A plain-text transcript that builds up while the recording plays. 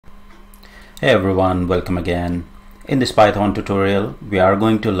Hey everyone, welcome again. In this Python tutorial, we are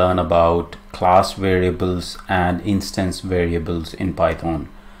going to learn about class variables and instance variables in Python.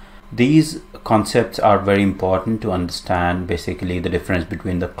 These concepts are very important to understand basically the difference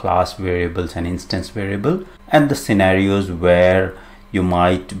between the class variables and instance variable and the scenarios where you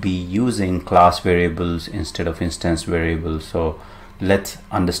might be using class variables instead of instance variables. So let's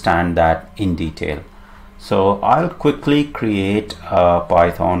understand that in detail. So I'll quickly create a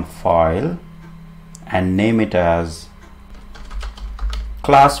Python file and name it as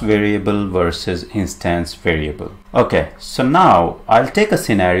class variable versus instance variable. Okay, so now I'll take a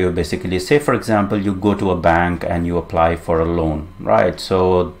scenario. Basically, say for example you go to a bank and you apply for a loan, right?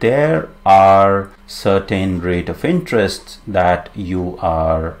 So there are certain rate of interest that you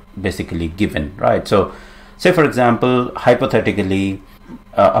are basically given, right? So say for example, hypothetically,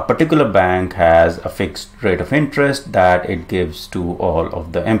 a particular bank has a fixed rate of interest that it gives to all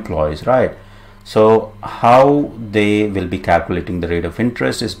of the employees, right? So how they will be calculating the rate of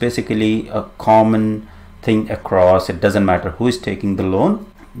interest is basically a common thing across. It doesn't matter who is taking the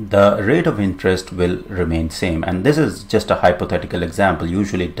loan, the rate of interest will remain same. And this is just a hypothetical example.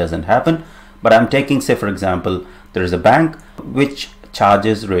 Usually it doesn't happen, but I'm taking, say for example, there is a bank which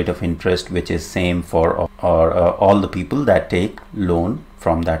charges rate of interest which is same for all the people that take loan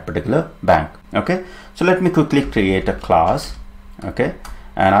from that particular bank. Okay, so let me quickly create a class. Okay,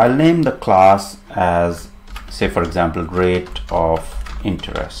 and I'll name the class as, say for example, rate of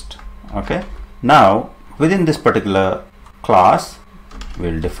interest. Okay, now within this particular class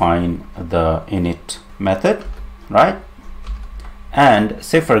we'll define the init method, right? And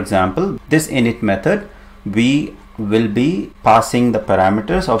say for example, this init method, we will be passing the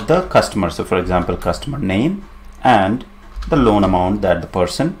parameters of the customer. So for example, customer name and the loan amount that the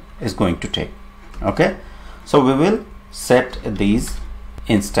person is going to take. Okay, so we will set these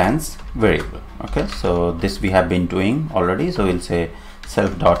instance variable. Okay, so this we have been doing already. So we'll say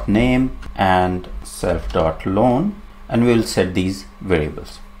self.name and self.loan, and we will set these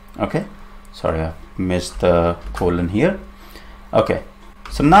variables. Okay, sorry, I missed the colon here. Okay,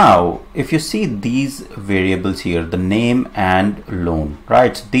 so now if you see these variables here, the name and loan,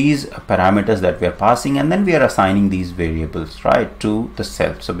 right? So these parameters that we are passing, and then we are assigning these variables, right, to the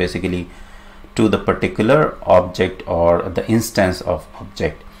self. So basically to the particular object or the instance of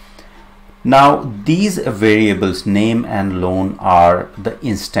object. Now these variables name and loan are the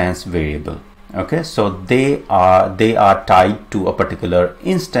instance variable. Okay, so they are tied to a particular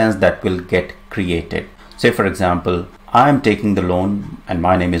instance that will get created. Say for example, I am taking the loan and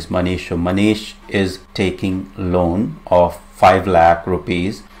my name is Manish. So Manish is taking loan of 5 lakh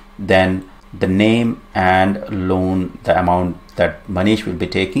rupees. Then the name and loan, the amount that Manish will be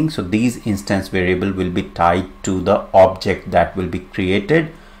taking. So these instance variable will be tied to the object that will be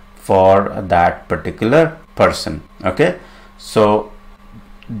created for that particular person. Okay, so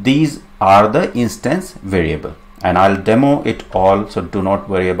these are the instance variable, and I'll demo it all, so do not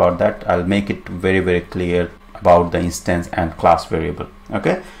worry about that. I'll make it very clear about the instance and class variable.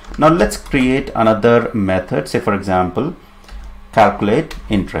 Okay, now let's create another method. Say for example, calculate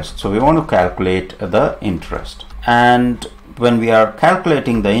interest. So we want to calculate the interest, and when we are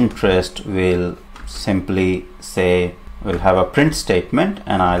calculating the interest, we'll simply say, we'll have a print statement,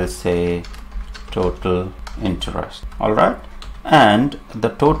 and I'll say total interest. All right, and the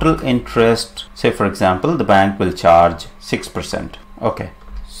total interest, say for example, the bank will charge 6%. Okay,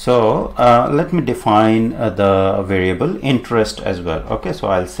 so let me define the variable interest as well. Okay, so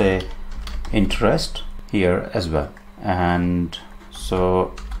I'll say interest here as well. And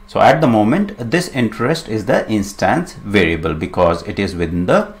so at the moment, this interest is the instance variable because it is within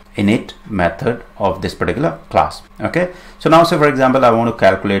the init method of this particular class. Okay, so now say for example, I want to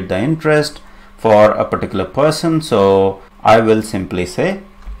calculate the interest for a particular person. So I will simply say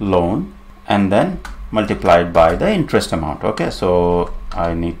loan and then multiplied by the interest amount. Okay, so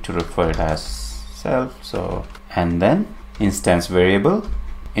I need to refer it as self, so and then instance variable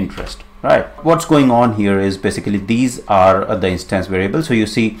interest. Right, what's going on here is basically these are the instance variables. So you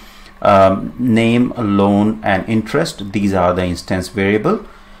see name, loan and interest, these are the instance variable,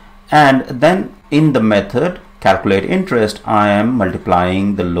 and then in the method calculate interest, I am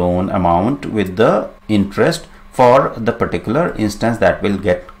multiplying the loan amount with the interest for the particular instance that will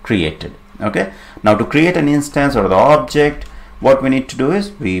get created. Okay, now to create an instance or the object, what we need to do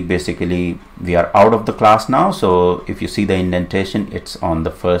is we are out of the class now. So if you see the indentation, it's on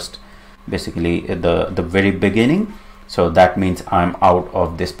the first, basically the very beginning. So that means I'm out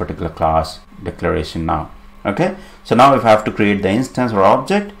of this particular class declaration now. Okay, so now if I have to create the instance or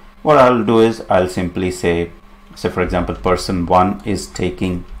object, what I'll do is I'll simply say, for example, person 1 is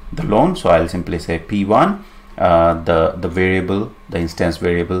taking the loan. So I'll simply say P1, the variable, the instance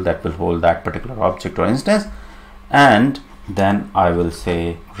variable that will hold that particular object or instance, and then I will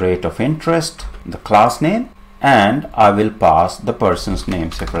say rate of interest, the class name, and I will pass the person's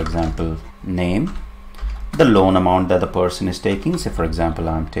name. Say for example name, the loan amount that the person is taking. Say for example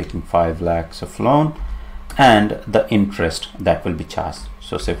I'm taking 5 lakhs of loan, and the interest that will be charged.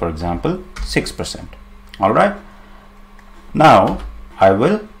 So say for example 6%. All right, now I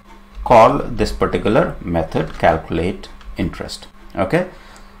will call this particular method calculate interest. Okay,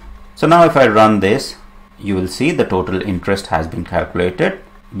 so now if I run this, you will see the total interest has been calculated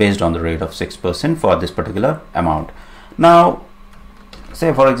based on the rate of 6% for this particular amount. Now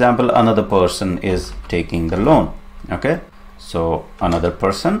say for example another person is taking the loan. Okay, so another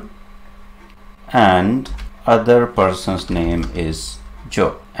person, and other person's name is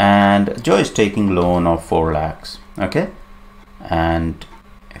Joe, and Joe is taking loan of 4 lakhs. Okay, and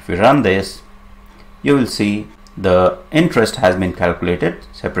if we run this, you will see the interest has been calculated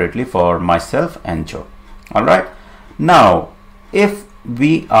separately for myself and Joe. All right, now if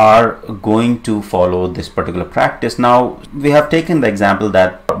we are going to follow this particular practice, now we have taken the example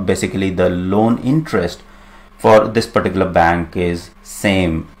that basically the loan interest for this particular bank is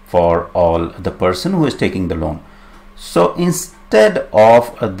same for all the person who is taking the loan. So instead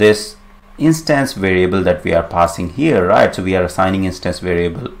of this instance variable that we are passing here, right, so we are assigning instance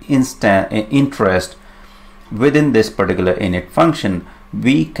variable interest within this particular init function,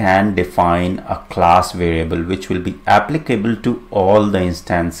 we can define a class variable which will be applicable to all the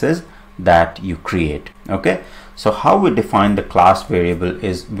instances that you create. Okay, so how we define the class variable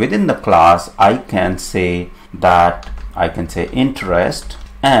is within the class I can say interest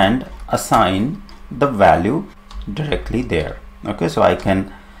and assign the value directly there. Okay, so I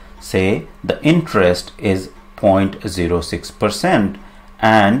can say the interest is 0.06%,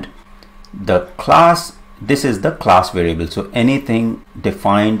 and the class, this is the class variable. So anything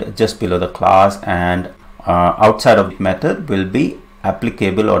defined just below the class and outside of the method will be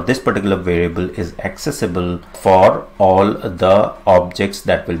applicable, or this particular variable is accessible for all the objects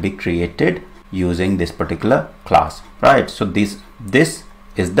that will be created using this particular class, right? So this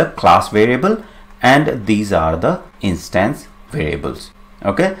is the class variable, and these are the instance variables.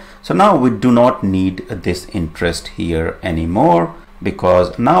 Okay, so now we do not need this interest here anymore,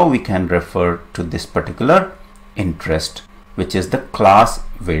 because now we can refer to this particular interest, which is the class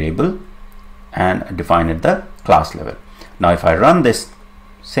variable, and define at the class level. Now if I run this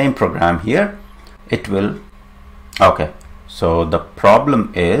same program here, it will, okay, so the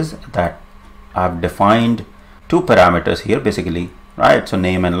problem is that I've defined 2 parameters here basically, right? So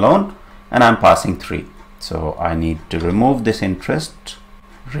name and loan, and I'm passing 3. So I need to remove this interest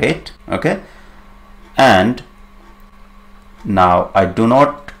rate. Okay, and now I do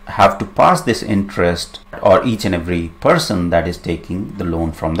not have to pass this interest or each and every person that is taking the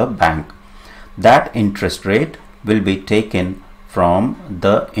loan from the bank. That interest rate will be taken from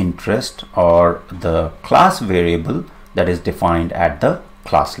the interest or the class variable that is defined at the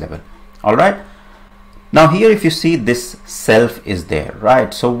class level. All right, now here if you see this self is there,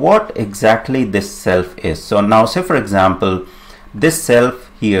 right? So what exactly this self is? So now say for example this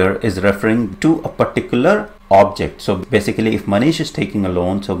self here is referring to a particular object. So basically if Manish is taking a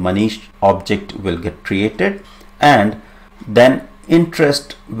loan, so Manish object will get created, and then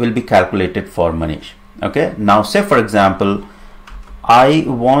interest will be calculated for Manish. Okay, now say for example I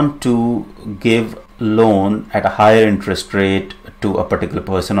want to give loan at a higher interest rate to a particular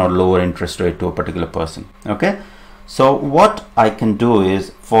person or lower interest rate to a particular person. Okay, so what I can do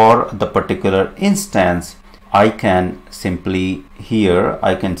is for the particular instance I can simply here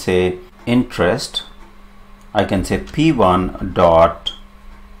I can say interest, I can say P1 dot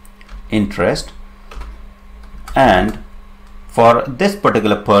interest, and for this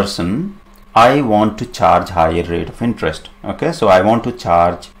particular person I want to charge higher rate of interest. Okay, so I want to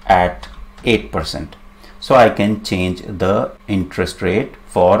charge at 8%. So I can change the interest rate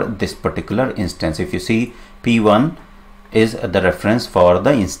for this particular instance. If you see P1 is the reference for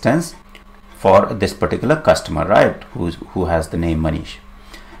the instance for this particular customer, right, who has the name Manish.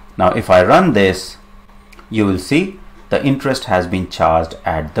 Now if I run this, you will see the interest has been charged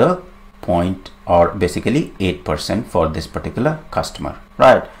at the point, or basically 8% for this particular customer,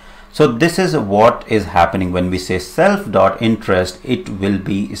 right? So this is what is happening when we say self.interest. It will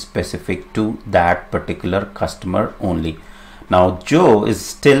be specific to that particular customer only. Now Joe is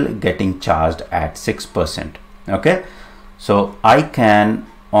still getting charged at 6%. Okay, so I can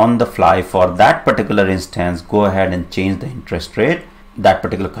on the fly for that particular instance go ahead and change the interest rate. That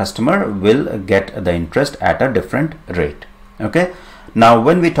particular customer will get the interest at a different rate. Okay, Now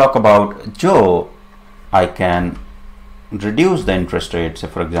when we talk about Joe, I can reduce the interest rate. So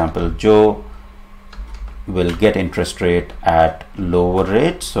for example, Joe will get interest rate at lower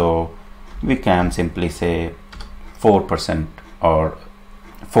rate, so we can simply say 4% or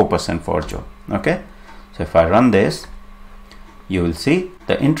 4% for Joe. Okay, so if I run this, you will see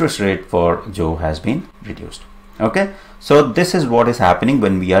the interest rate for Joe has been reduced. Okay, so this is what is happening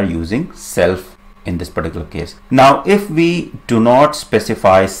when we are using self in this particular case. Now if we do not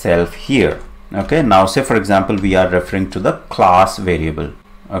specify self here, okay, now say for example we are referring to the class variable.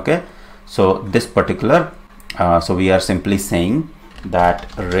 Okay, so this particular so we are simply saying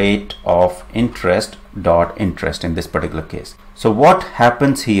that rate of interest dot interest in this particular case. So what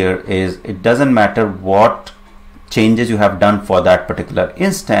happens here is it doesn't matter what changes you have done for that particular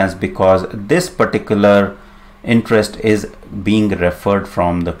instance, because this particular interest is being referred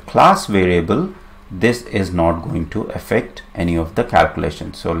from the class variable. This is not going to affect any of the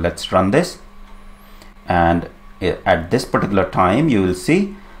calculations. So let's run this, and at this particular time you will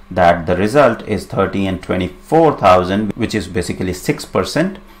see that the result is 30 and 24,000, which is basically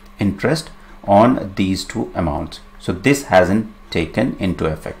 6% interest on these two amounts. So this hasn't taken into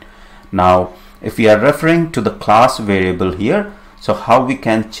effect. Now if we are referring to the class variable here, so how we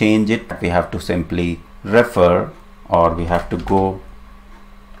can change it? We have to simply refer, or we have to go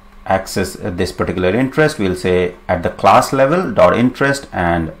access this particular interest. We'll say at the class level dot interest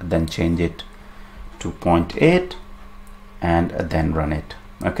and then change it to 0.8 and then run it.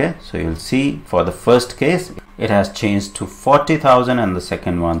 Okay, so you'll see for the first case it has changed to 40,000 and the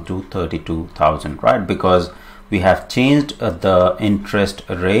second one to 32,000, right? Because we have changed the interest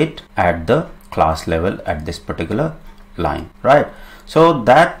rate at the class level at this particular line, right? So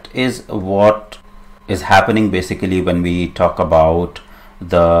that is what is happening basically when we talk about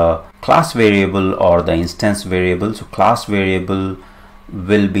the class variable or the instance variable. So class variable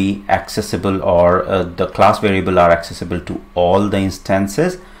will be accessible, or the class variable are accessible to all the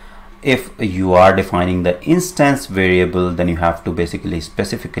instances. If you are defining the instance variable, then you have to basically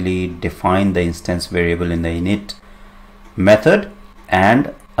specifically define the instance variable in the init method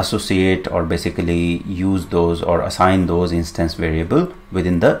and associate or basically use those or assign those instance variable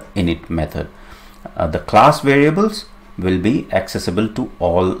within the init method. The class variables will be accessible to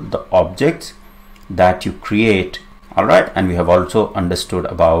all the objects that you create. All right, and we have also understood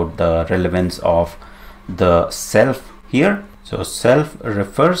about the relevance of the self here. So self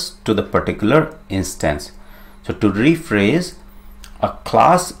refers to the particular instance. So to rephrase, a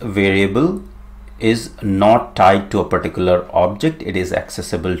class variable is not tied to a particular object, it is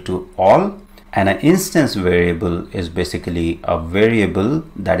accessible to all, and an instance variable is basically a variable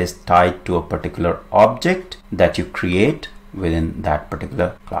that is tied to a particular object that you create within that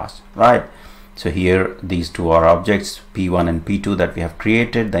particular class, right? So here these two are objects P1 and P2 that we have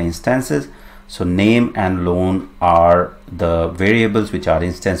created, the instances. So name and loan are the variables which are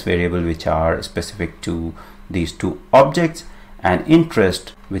instance variable, which are specific to these two objects, and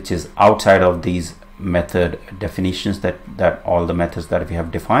interest, which is outside of these method definitions, that all the methods that we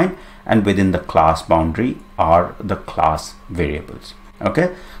have defined, and within the class boundary are the class variables.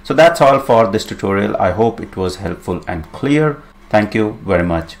 Okay, so that's all for this tutorial. I hope it was helpful and clear. Thank you very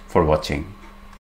much for watching.